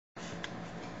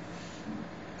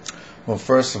Well,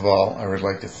 first of all, I would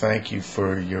like to thank you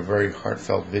for your very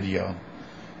heartfelt video.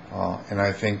 And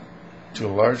I think, to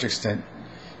a large extent,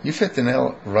 you've hit the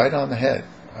nail right on the head.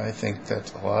 I think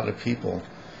that a lot of people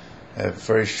have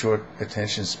very short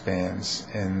attention spans,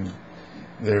 and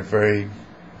they're very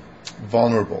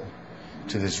vulnerable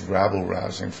to this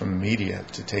rabble-rousing from the media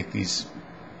to take these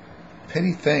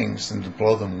petty things and to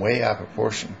blow them way out of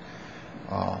proportion.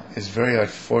 It's very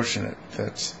unfortunate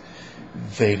that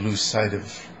they lose sight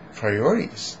of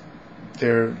priorities.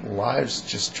 Their lives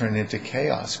just turn into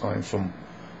chaos, going from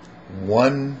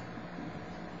one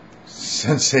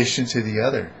sensation to the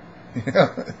other.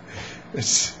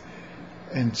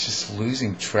 And just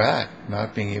losing track,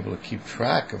 not being able to keep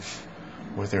track of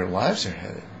where their lives are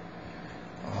headed.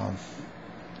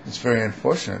 It's very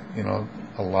unfortunate.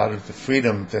 A lot of the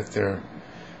freedom that they're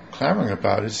clamoring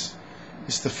about is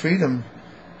the freedom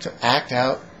to act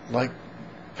out like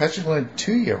petulant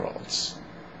 2-year-olds.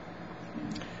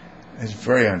 It's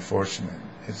very unfortunate.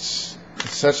 It's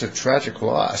such a tragic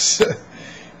loss,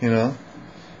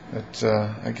 But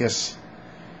I guess,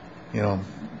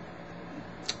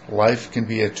 life can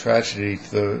be a tragedy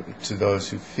to those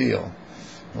who feel.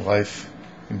 Life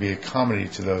can be a comedy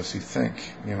to those who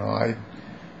think.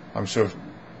 I'm sort of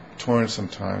torn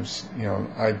sometimes.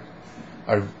 I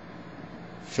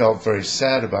felt very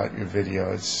sad about your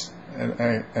videos,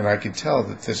 and I could tell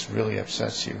that this really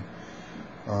upsets you.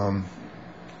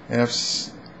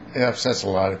 It upsets a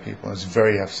lot of people. It's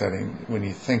very upsetting when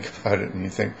you think about it and you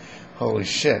think, holy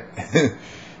shit,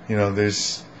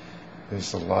 there's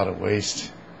a lot of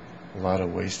waste, a lot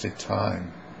of wasted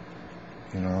time,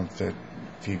 that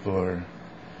people are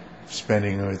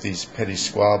spending with these petty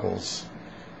squabbles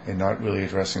and not really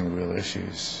addressing the real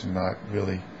issues, not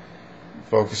really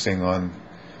focusing on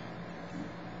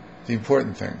the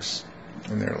important things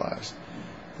in their lives.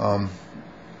 And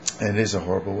it is a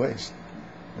horrible waste.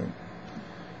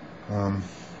 The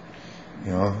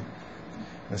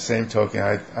same token,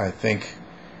 I think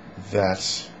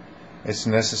that it's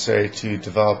necessary to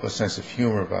develop a sense of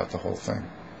humor about the whole thing,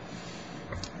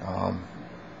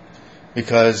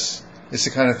 because it's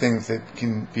the kind of thing that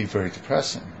can be very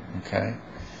depressing. Okay,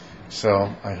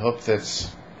 so I hope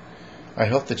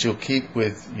that you'll keep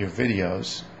with your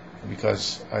videos,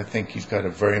 because I think you've got a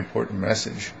very important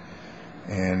message,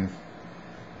 and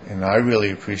I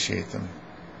really appreciate them.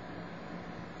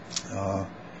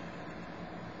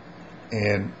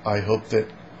 And I hope that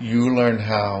you learn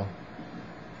how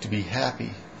to be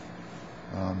happy,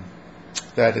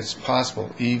 that it's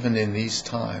possible even in these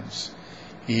times,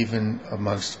 even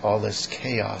amongst all this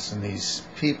chaos and these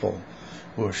people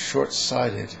who are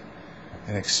short-sighted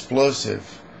and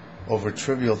explosive over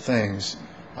trivial things.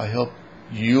 I hope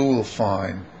you will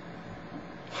find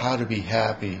how to be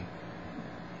happy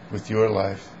with your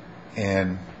life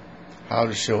and how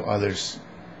to show others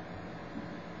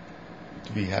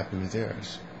to be happy with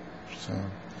theirs. So,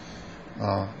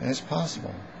 and it's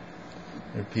possible.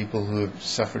 There are people who have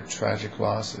suffered tragic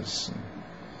losses and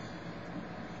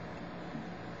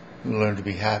who learn to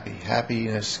be happy.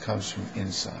 Happiness comes from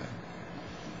inside.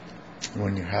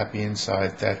 When you're happy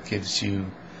inside, that gives you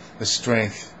the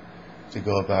strength to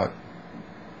go about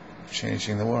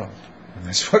changing the world. And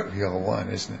that's what we all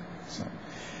want, isn't it? So,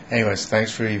 anyways,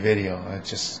 thanks for your video. I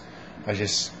just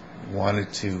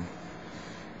wanted to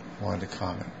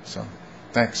comment. So,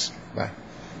 thanks. Bye.